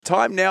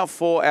time now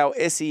for our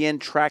SEN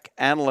track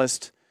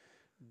analyst,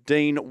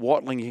 Dean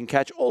Watling. You can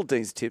catch all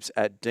Dean's tips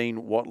at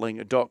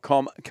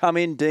deanwatling.com. Come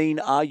in, Dean.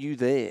 Are you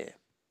there?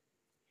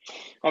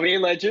 I'm here,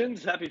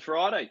 legends. Happy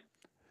Friday.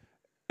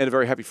 And a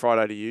very happy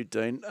Friday to you,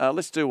 Dean.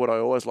 Let's do what I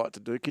always like to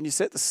do. Can you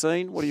set the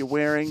scene? What are you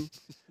wearing?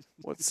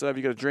 Have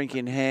you got a drink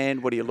in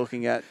hand? What are you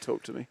looking at?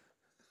 Talk to me.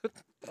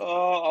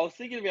 Oh, I was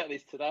thinking about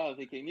this today. I'm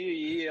thinking, New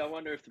Year, I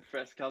wonder if the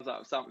press comes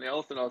up with something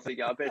else. And I was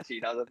thinking, I bet she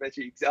does. I bet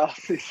she does.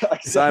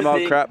 Same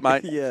old crap,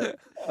 mate. Yeah.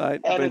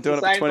 I've and been doing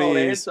it for 20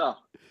 years. Answer.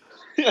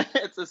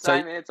 It's the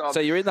same answer.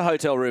 So you're in the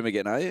hotel room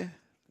again, are you?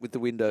 With the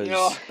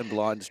windows and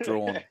blinds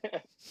drawn.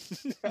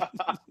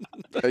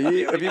 Have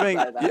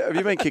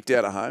you been kicked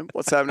out of home?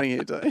 What's happening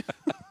here, Dean?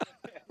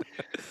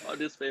 I've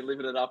just been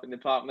living it up in the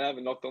apartment. I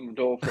haven't knocked on the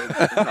door for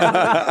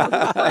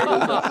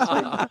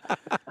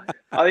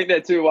I think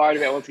they're too worried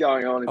about what's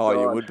going on inside.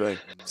 Oh, you would be.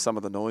 Some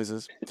of the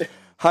noises.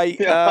 Hey,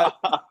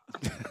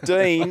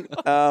 Dean,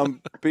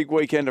 big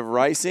weekend of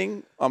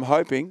racing, I'm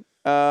hoping.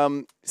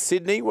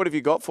 Sydney, what have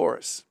you got for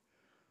us?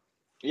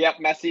 Yep,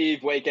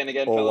 massive weekend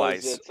again,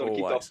 always, fellas. It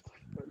sort of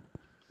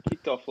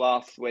kicked off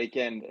last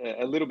weekend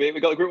a little bit.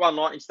 We've got the Group 1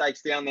 Lightning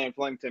Stakes down there in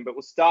Flemington, but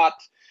we'll start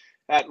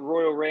at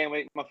Royal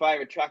Randwick, my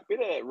favourite track. Bit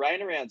of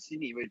rain around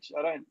Sydney, which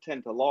I don't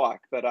tend to like,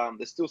 but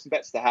there's still some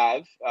bets to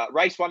have.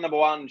 Race 1, number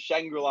 1,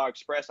 Shangri-La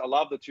Express. I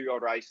love the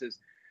 2-year-old races.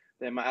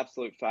 They're my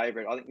absolute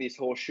favourite. I think this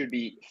horse should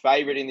be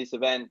favourite in this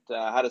event.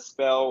 Had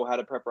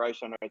a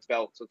preparation under its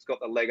belt, so it's got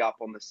the leg up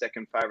on the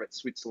second favourite,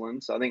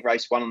 Switzerland. So I think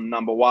race 1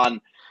 number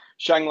 1,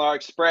 Shangri-La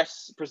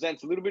Express,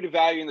 presents a little bit of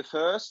value in the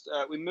first.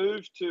 We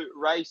move to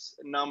race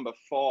number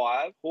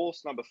 5,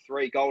 horse number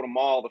 3, Golden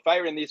Mile. The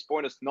favourite in this,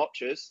 Buenos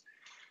Noches.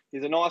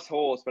 He's a nice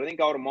horse, but I think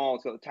Golden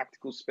Mile's got the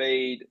tactical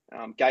speed.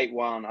 Gate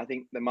 1, I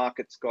think the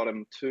market's got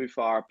him too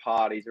far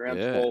apart. He's around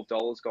 $12,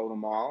 Golden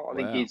Mile. I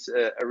think he's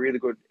a really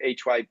good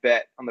each-way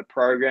bet on the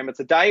program.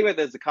 It's a day where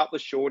there's a couple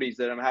of shorties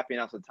that I'm happy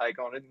enough to take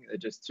on. I think they're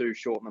just too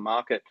short in the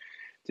market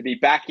to be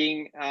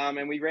backing.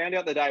 And we round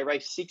out the day,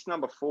 race 6,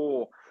 number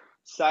 4,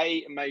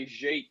 Say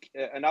Magique,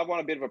 another one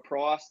a bit of a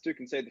price. Do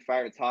concede the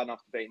favourite's hard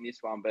enough to beat in this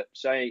one, but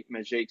Say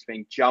Magique's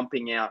been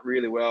jumping out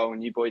really well,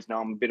 and you boys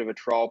know I'm a bit of a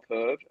trial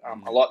perv.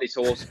 I like this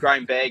horse.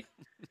 Graham Begg,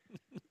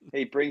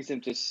 he brings him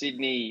to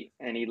Sydney,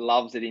 and he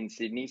loves it in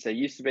Sydney. So he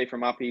used to be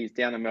from up here, he's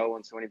down to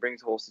Melbourne, so when he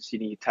brings a horse to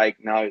Sydney, you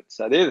take note.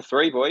 So they're the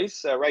 3,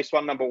 boys. Race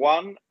 1, number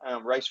 1,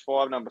 race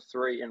 5, number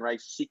 3, and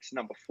race 6,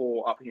 number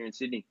 4 up here in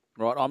Sydney.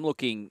 Right, I'm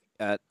looking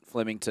at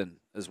Flemington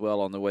as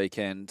well on the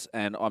weekend,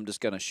 and I'm just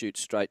going to shoot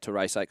straight to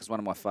race 8 because one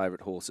of my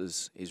favourite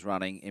horses is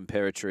running,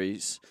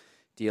 Imperatrice.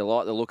 Do you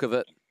like the look of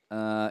it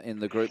in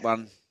the Group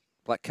 1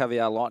 Black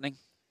Caviar Lightning?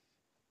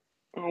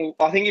 Oh,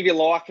 I think if you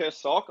like her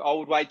sock, I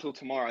would wait till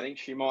tomorrow. I think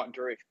she might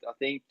drift. I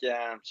think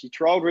she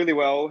trialled really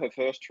well, her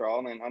first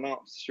trial, and I'm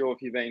not sure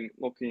if you've been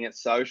looking at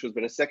socials,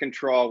 but her second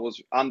trial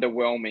was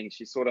underwhelming.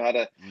 She sort of had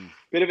a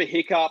bit of a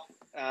hiccup,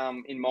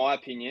 in my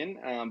opinion,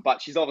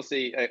 but she's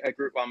obviously a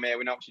Group 1 mare.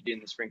 We know what she did in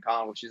the Spring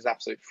Carnival. She's an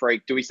absolute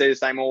freak. Do we see the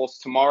same horse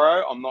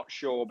tomorrow? I'm not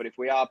sure, but if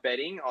we are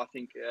betting, I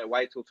think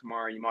wait till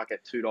tomorrow. You might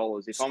get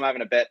 $2. If I'm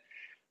having a bet,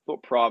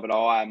 thought Private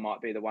Eye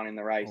might be the one in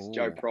the race. Ooh.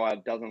 Joe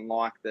Pride doesn't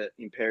like that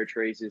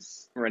Imperatrice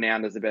is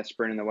renowned as the best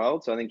sprint in the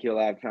world, so I think he'll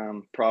have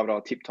Private Eye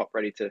tip-top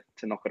ready to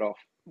knock it off.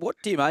 What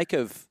do you make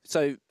of,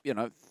 5th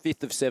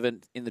of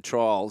 7th in the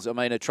trials? I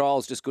mean, are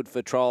trials just good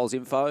for trials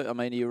info? I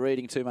mean, are you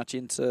reading too much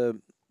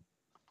into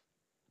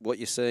what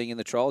you're seeing in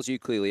the trials? You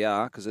clearly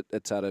are, because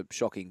it's had a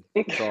shocking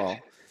trial.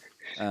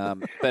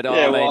 But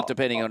yeah, I mean,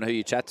 depending on who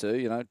you chat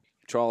to,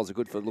 trials are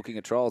good for looking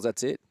at trials,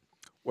 that's it.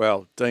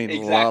 Well,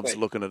 Dean loves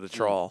looking at a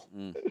trial.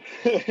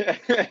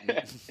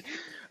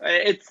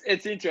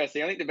 It's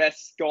interesting. I think the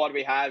best guide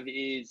we have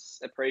is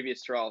a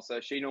previous trial.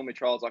 So she normally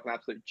trials like an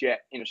absolute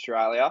jet in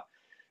Australia.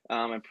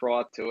 And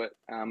prior to it,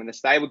 and the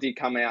stable did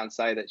come out and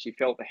say that she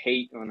felt the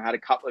heat and had a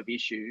couple of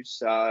issues.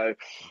 So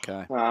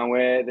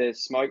where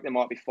there's smoke, there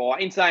might be fire.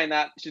 In saying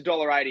that, she's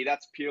 $1.80.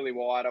 That's purely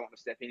why I don't want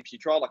to step in. If she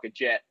tried like a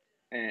jet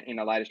in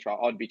the latest trial,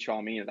 I'd be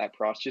chiming in at that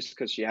price just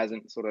because she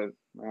hasn't sort of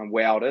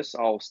wowed us.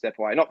 I'll step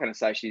away. I'm not going to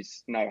say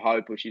she's no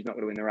hope or she's not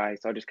going to win the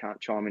race. I just can't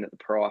chime in at the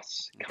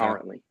price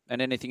currently.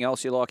 And anything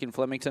else you like in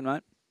Flemington,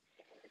 mate?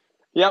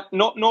 Yep,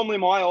 not normally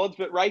my odds,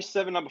 but race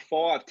 7, number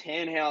 5,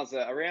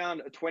 Tannhauser,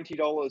 around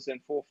 $20 and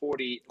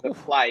 $4.40 the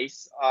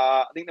place.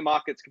 I think the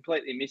market's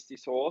completely missed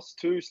this horse.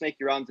 2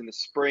 sneaky runs in the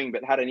spring,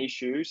 but had an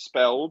issue,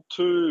 spelled.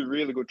 2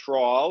 really good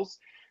trials.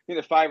 I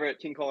think the favourite,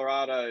 King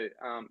Colorado,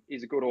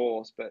 is a good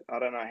horse, but I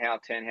don't know how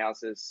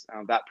Tannhauser's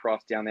that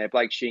price down there.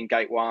 Blake Shinn,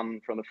 Gate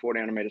 1 from the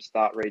 1,400-metre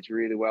start reads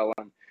really well.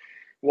 And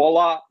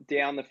Waller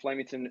down the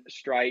Flemington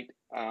straight.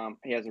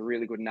 He has a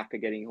really good knack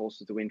of getting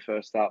horses to win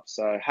first up.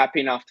 So happy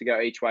enough to go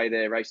each way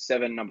there. Race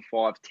 7, number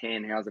 5,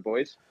 Tannhauser,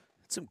 boys.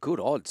 That's some good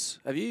odds.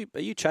 Are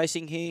you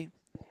chasing here?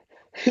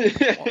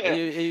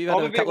 You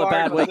had a couple of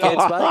bad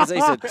weekends, mate.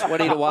 These are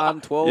 20 to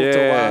 1, 12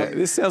 to 1.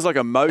 This sounds like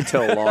a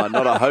motel line,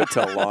 not a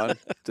hotel line,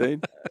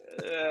 Dean.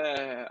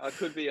 I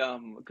could be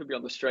on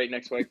the street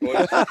next week,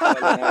 boys.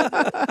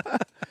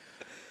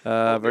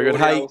 Very good.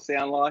 Audio Hey, will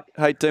sound like.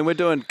 hey, Dean, we're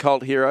doing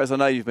Cult Heroes. I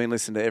know you've been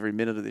listening to every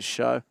minute of this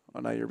show.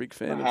 I know you're a big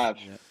fan I have.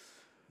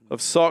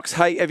 of socks.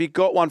 Hey, have you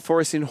got one for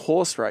us in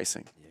horse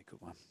racing? Yeah,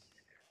 good one.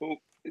 Well,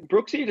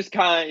 Brooksy just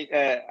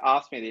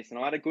asked me this, and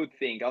I had a good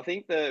think. I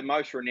think the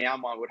most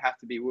renowned one would have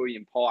to be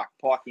William Pike.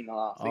 Pike in the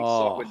last. I think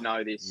Sock would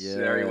know this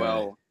very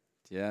well.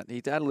 Yeah,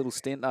 he had a little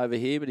stint over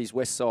here, but his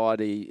west side,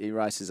 he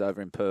races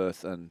over in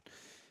Perth, and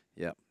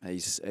yeah,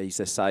 he's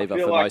a saver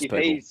for most people.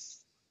 I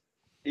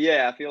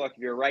feel like if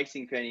you're a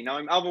racing fan, you know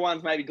him. Other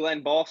ones, maybe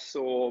Glenn Boss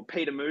or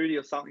Peter Moody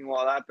or something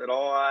like that. But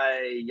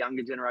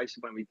younger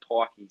generation, went with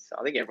Pikey. So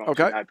I think everyone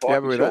should know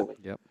Pikey, with surely. that.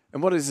 Yep.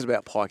 And what is it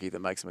about Pikey that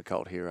makes him a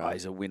cult hero? Oh,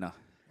 he's a winner.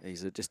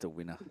 He's just a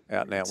winner.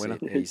 Out-and-out winner.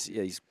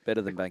 He's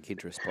better than bank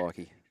interest,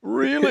 Pikey.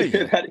 Really?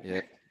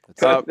 Yeah.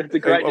 That's a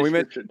great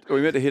description. Are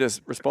we meant to hit us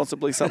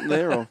responsibly something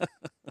there, or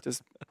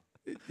just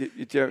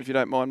if you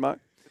don't mind, Mark?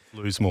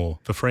 Lose more.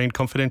 For free and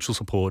confidential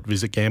support,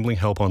 visit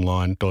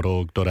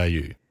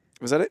gamblinghelponline.org.au.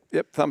 Was that it?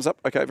 Yep, thumbs up.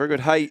 Okay, very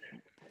good. Hey,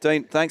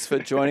 Dean, thanks for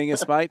joining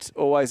us, mate.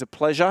 Always a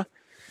pleasure.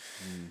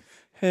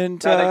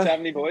 And thanks for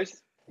having me,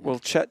 boys. We'll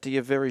chat to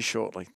you very shortly.